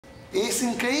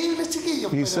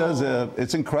He says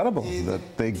it's incredible that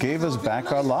they gave us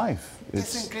back our life.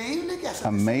 It's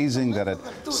amazing that at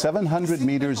 700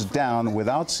 meters down,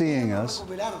 without seeing us,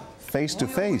 face to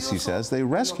face, he says, they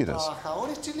rescued us.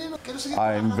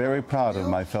 I'm very proud of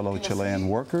my fellow Chilean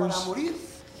workers.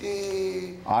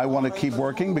 I want to keep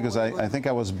working because I think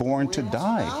I was born to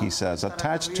die, he says,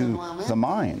 attached to the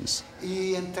mines.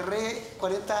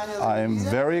 I am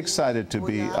very excited to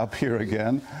be up here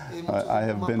again. I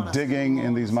have been digging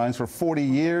in these mines for 40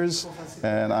 years,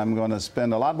 and I'm going to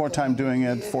spend a lot more time doing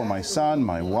it for my son,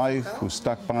 my wife, who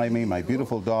stuck by me, my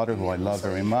beautiful daughter, who I love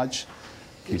very much.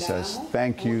 He says,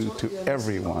 thank you to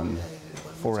everyone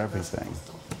for everything.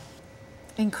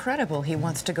 Incredible. He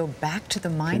wants to go back to the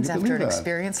mines after an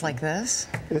experience like this.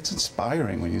 It's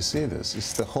inspiring when you see this.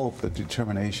 It's the hope, the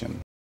determination.